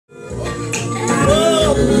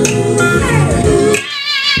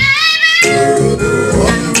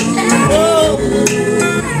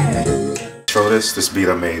this beat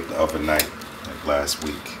I made overnight, like last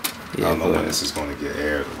week. Yeah, I don't know when this is going to get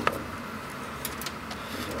aired or whatever.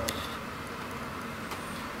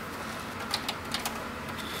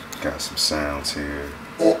 But, got some sounds here.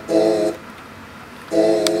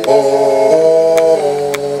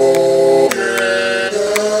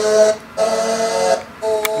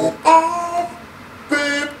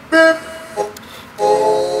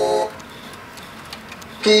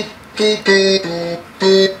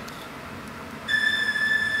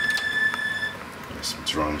 There's some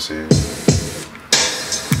drums here.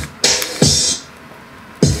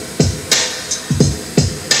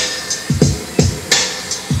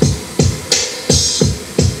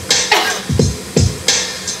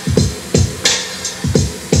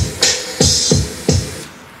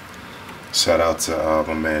 Shout out to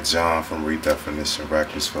my man John from Redefinition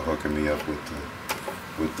Records for hooking me up with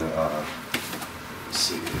the let's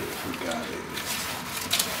see if we got it.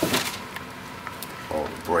 All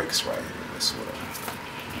the breaks right here. That's what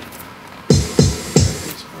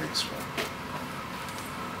these breaks right.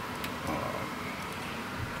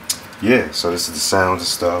 Yeah, so this is the sounds and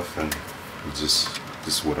stuff, and this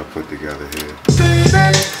is what I put together here. Turn it up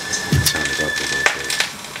a little bit.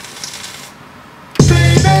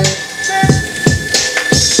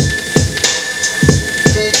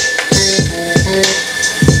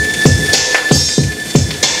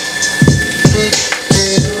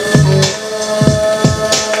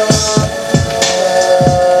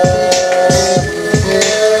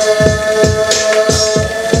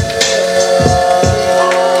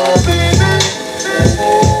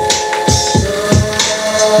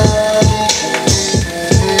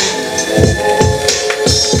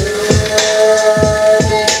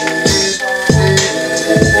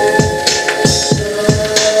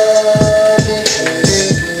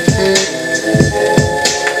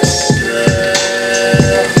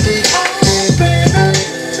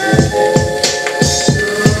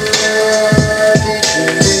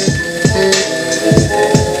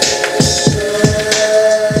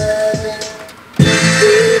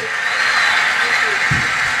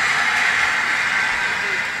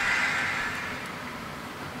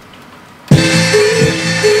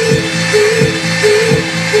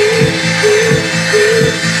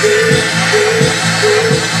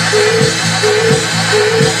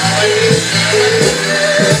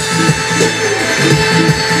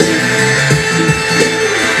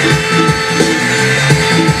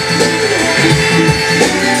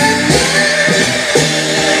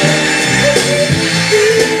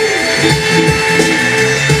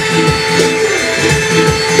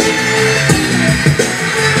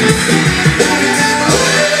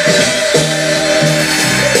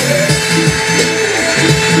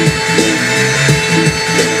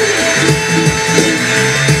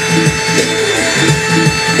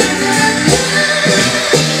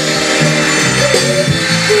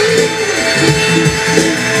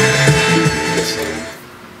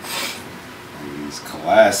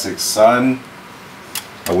 Son,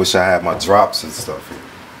 I wish I had my drops and stuff here.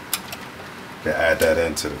 Could add that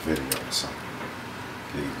into the video or something.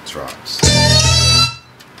 Give you the drops.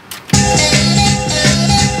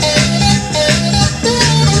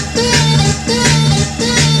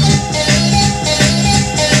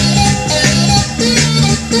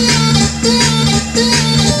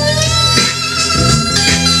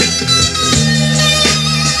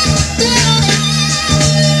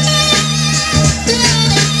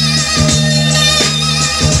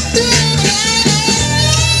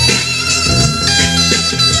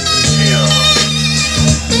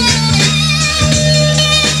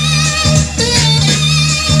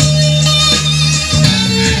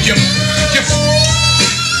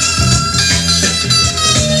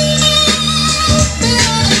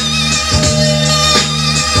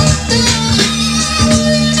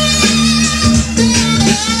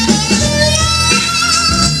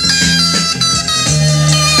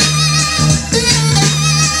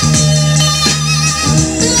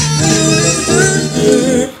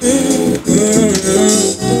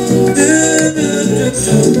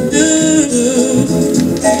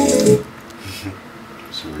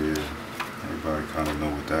 So yeah, everybody kind of know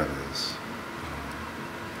what that is.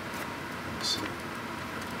 Let's see.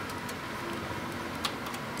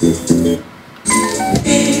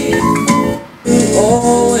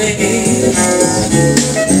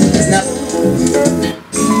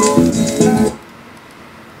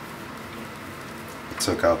 I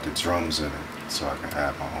took out the drums in it so I can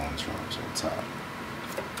add my own drums on top.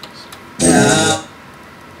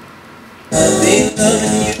 I'll be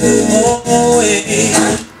loving you always.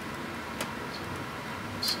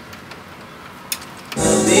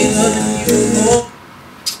 I'll be loving you more.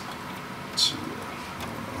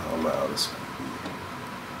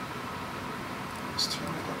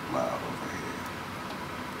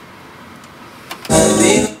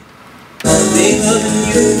 loving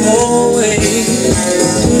you always,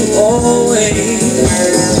 always,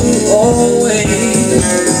 always,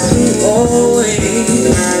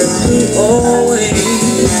 always, always,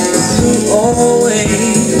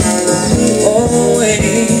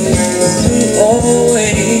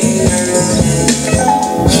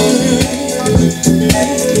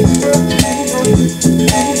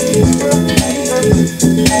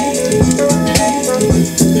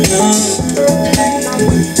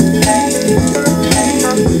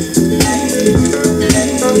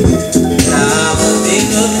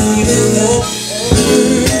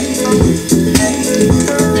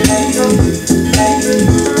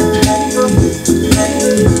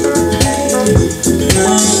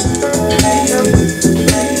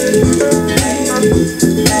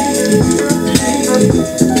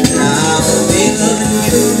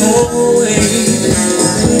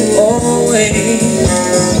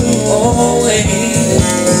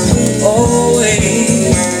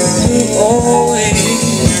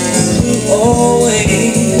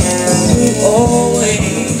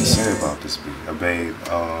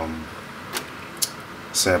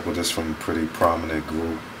 Sampled this from a pretty prominent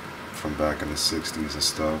group from back in the 60s and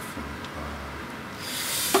stuff. And,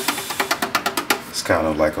 it's kind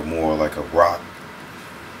of like more like a rock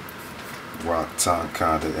type,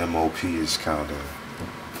 kind of MOP-ish kind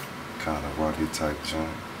of rugged type joint.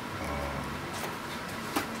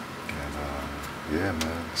 Yeah,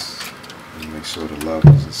 man, you make sure the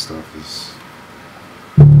levels and stuff is.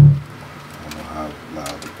 I don't know how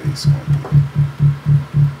loud the bass gonna be.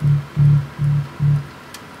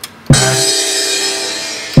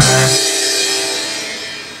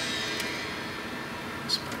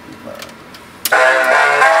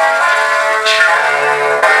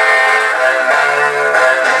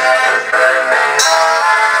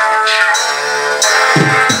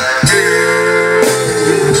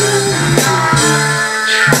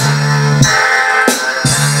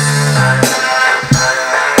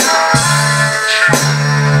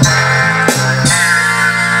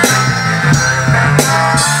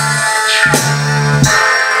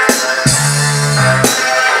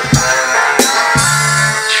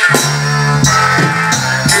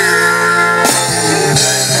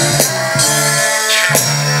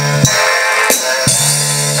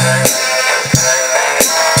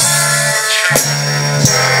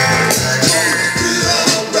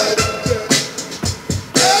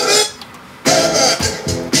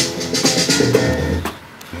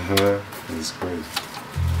 It's crazy.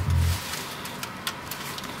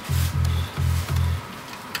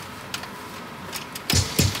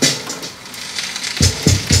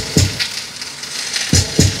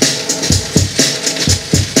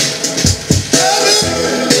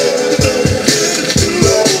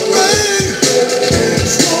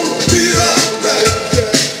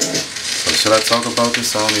 So should I talk about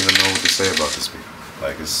this? I don't even know what to say about this beat.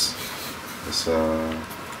 Like it's I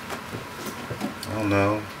don't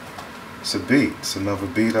know. It's a beat. It's another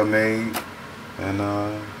beat I made, and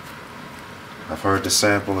I've heard the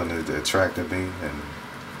sample and it attracted me, and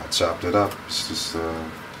I chopped it up. It's just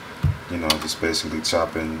you know, just basically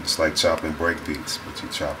chopping. It's like chopping break beats, but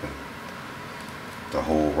you're chopping the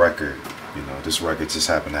whole record. You know, this record just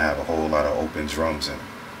happened to have a whole lot of open drums in it.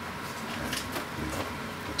 And, you know,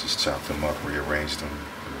 I just chopped them up, rearranged them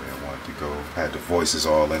the way I wanted to go. Had the voices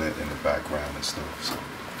all in it in the background and stuff. So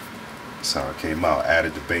that's how it came out.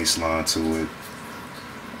 Added the bass line to it.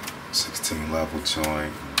 16 level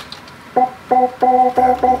joint. Added a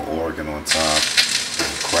little organ on top. A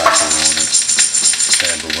little crackle on it.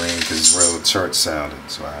 Tambourine, because it's real church sounding.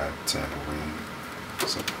 So I had tambourine.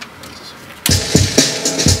 So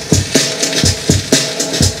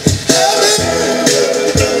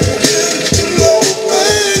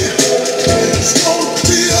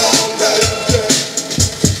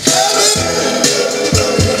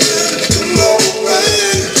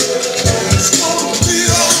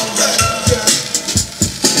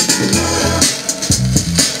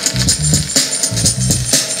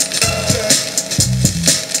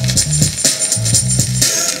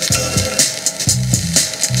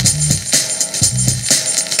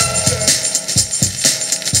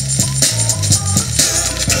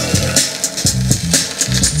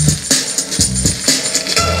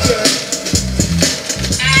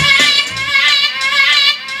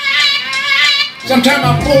sometimes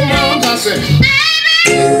I pull around, I say,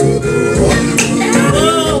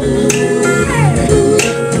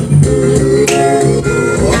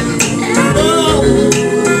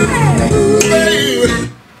 baby.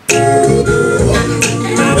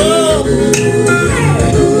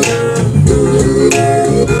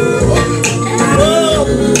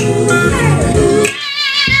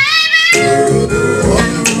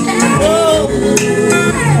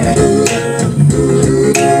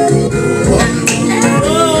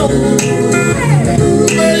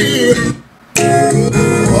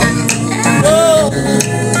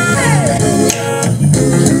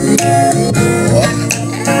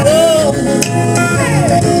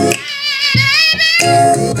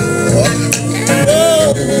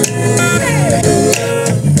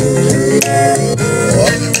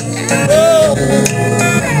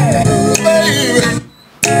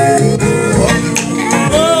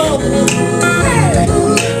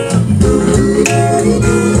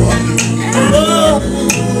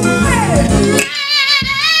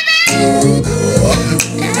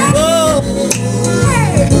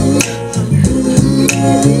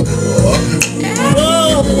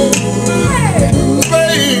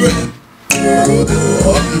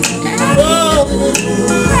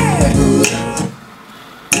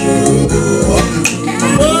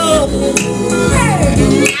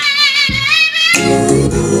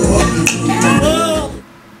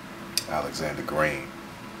 Alexander Green,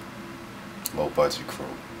 low budget crew.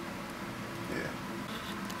 Yeah.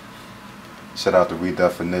 Shout out to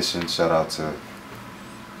Redefinition. Shout out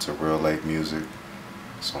to Real Lake Music.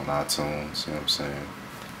 It's on iTunes. You know what I'm saying?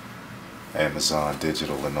 Amazon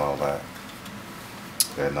Digital and all that.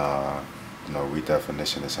 And you know,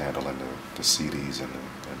 Redefinition is handling the CDs and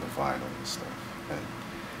the vinyl and stuff. And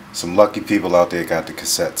some lucky people out there got the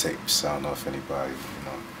cassette tapes. I don't know if anybody, you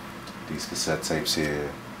know, these cassette tapes here.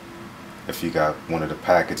 If you got one of the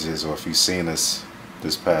packages, or if you've seen us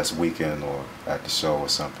this past weekend or at the show or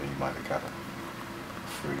something, you might have got a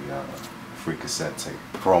free cassette tape.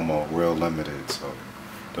 Promo, real limited. So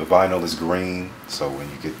the vinyl is green, so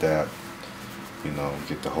when you get that, you know, you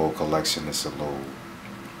get the whole collection. It's a little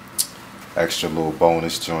extra little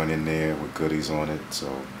bonus joint in there with goodies on it. So,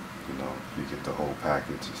 you know, you get the whole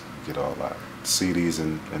package. You get all that. CDs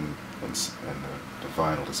and the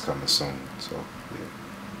vinyl is coming soon. So, yeah.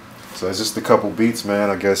 So it's just a couple beats, man.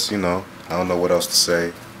 I guess, you know, I don't know what else to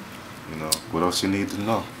say. You know, what else you need to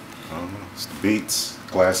know? I don't know. It's the beats,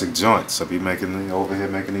 classic joints. I'll be over here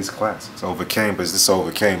making these classics. Over KAIMBR'S. This is over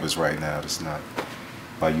KAIMBR'S right now. It's not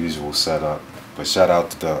my usual setup. But shout out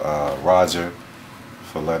to the Roger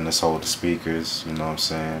for letting us hold the speakers. You know what I'm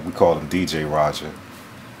saying? We call him DJ Roger.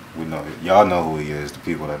 We know, y'all know who he is. The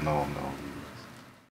people that know him know.